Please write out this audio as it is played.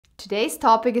Today's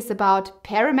topic is about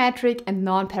parametric and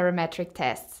non-parametric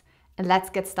tests. And let's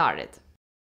get started.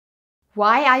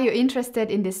 Why are you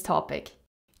interested in this topic?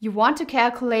 You want to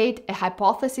calculate a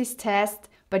hypothesis test,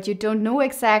 but you don't know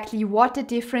exactly what the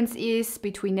difference is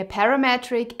between a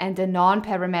parametric and a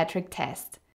non-parametric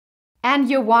test. And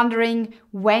you're wondering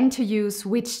when to use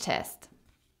which test.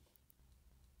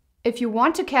 If you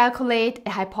want to calculate a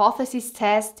hypothesis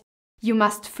test, you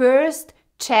must first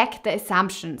check the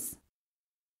assumptions.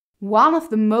 One of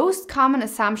the most common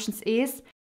assumptions is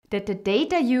that the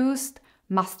data used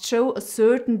must show a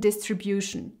certain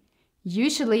distribution,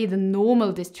 usually the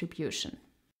normal distribution.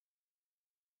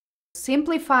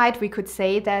 Simplified, we could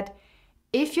say that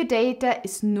if your data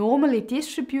is normally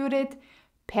distributed,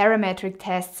 parametric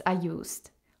tests are used.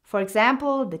 For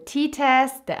example, the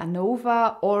t-test, the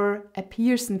ANOVA, or a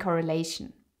Pearson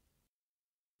correlation.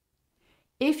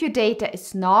 If your data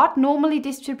is not normally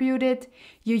distributed,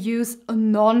 you use a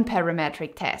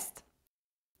non-parametric test.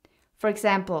 For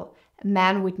example, a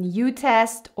Mann-Whitney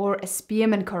test or a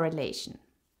Spearman correlation.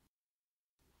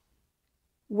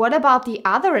 What about the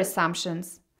other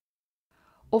assumptions?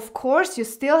 Of course, you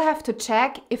still have to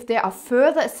check if there are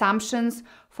further assumptions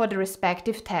for the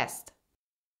respective test.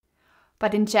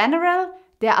 But in general,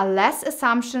 there are less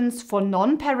assumptions for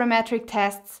non-parametric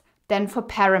tests than for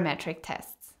parametric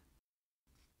tests.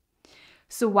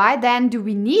 So why then do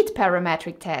we need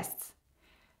parametric tests?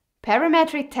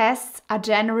 Parametric tests are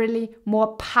generally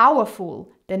more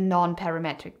powerful than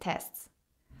non-parametric tests.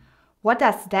 What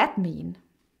does that mean?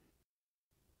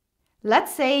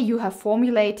 Let's say you have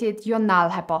formulated your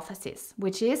null hypothesis,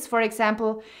 which is, for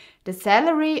example, the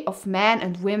salary of men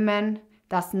and women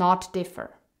does not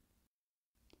differ.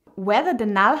 Whether the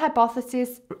null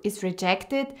hypothesis is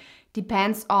rejected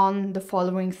depends on the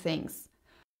following things: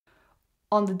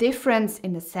 on the difference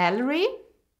in the salary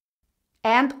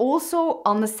and also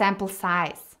on the sample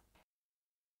size.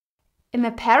 In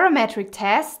a parametric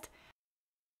test,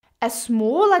 a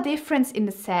smaller difference in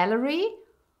the salary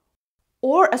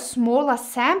or a smaller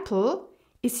sample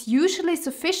is usually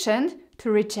sufficient to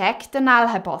reject the null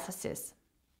hypothesis.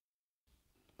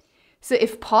 So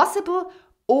if possible,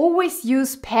 always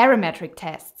use parametric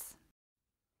tests.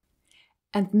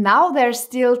 And now there are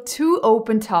still two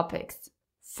open topics.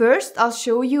 First, I'll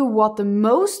show you what the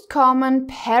most common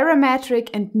parametric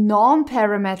and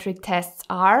non-parametric tests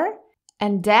are,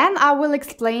 and then I will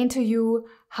explain to you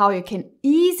how you can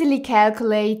easily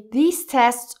calculate these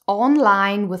tests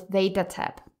online with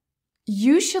DataTab.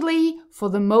 Usually, for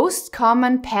the most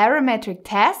common parametric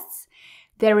tests,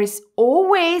 there is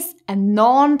always a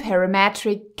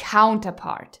non-parametric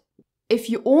counterpart. If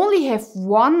you only have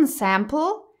one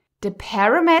sample, the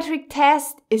parametric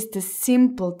test is the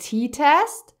simple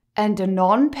t-test and the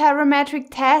non-parametric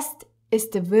test is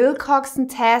the Wilcoxon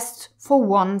test for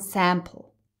one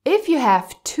sample. If you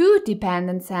have two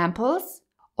dependent samples,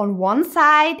 on one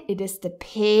side it is the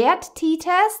paired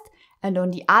t-test and on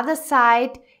the other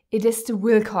side it is the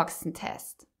Wilcoxon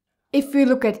test. If we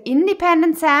look at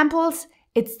independent samples,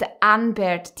 it's the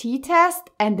unpaired t-test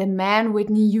and the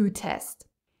Mann-Whitney test.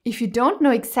 If you don't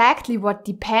know exactly what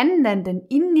dependent and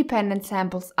independent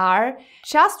samples are,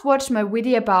 just watch my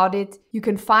video about it. You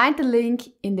can find the link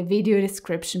in the video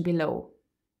description below.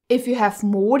 If you have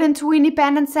more than two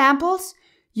independent samples,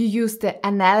 you use the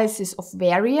analysis of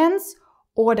variance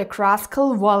or the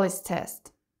Kruskal-Wallis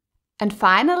test. And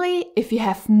finally, if you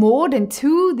have more than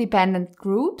two dependent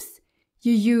groups,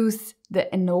 you use the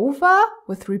ANOVA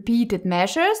with repeated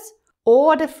measures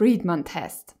or the Friedman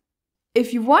test.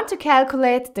 If you want to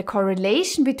calculate the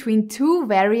correlation between two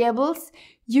variables,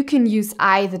 you can use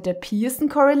either the Pearson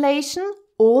correlation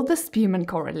or the Spearman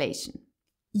correlation.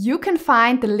 You can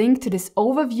find the link to this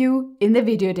overview in the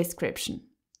video description.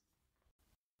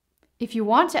 If you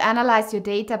want to analyze your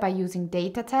data by using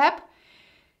DataTab,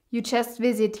 you just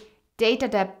visit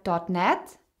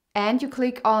datatab.net and you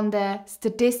click on the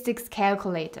Statistics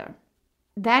Calculator.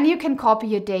 Then you can copy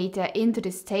your data into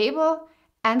this table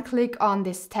and click on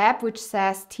this tab which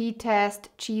says t-test,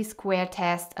 chi-square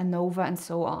test, ANOVA and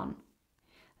so on.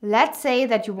 Let's say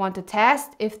that you want to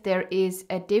test if there is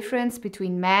a difference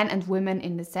between men and women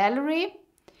in the salary.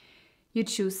 You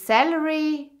choose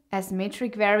salary as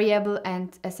metric variable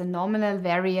and as a nominal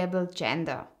variable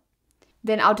gender.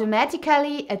 Then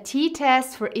automatically a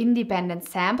t-test for independent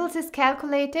samples is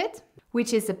calculated,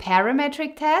 which is a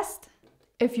parametric test.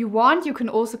 If you want, you can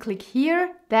also click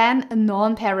here, then a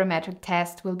non-parametric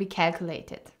test will be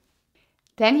calculated.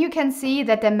 Then you can see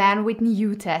that the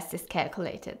Mann-Whitney test is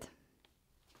calculated,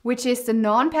 which is the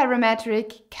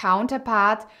non-parametric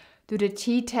counterpart to the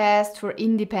t-test for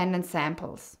independent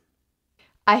samples.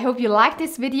 I hope you liked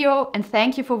this video and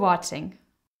thank you for watching.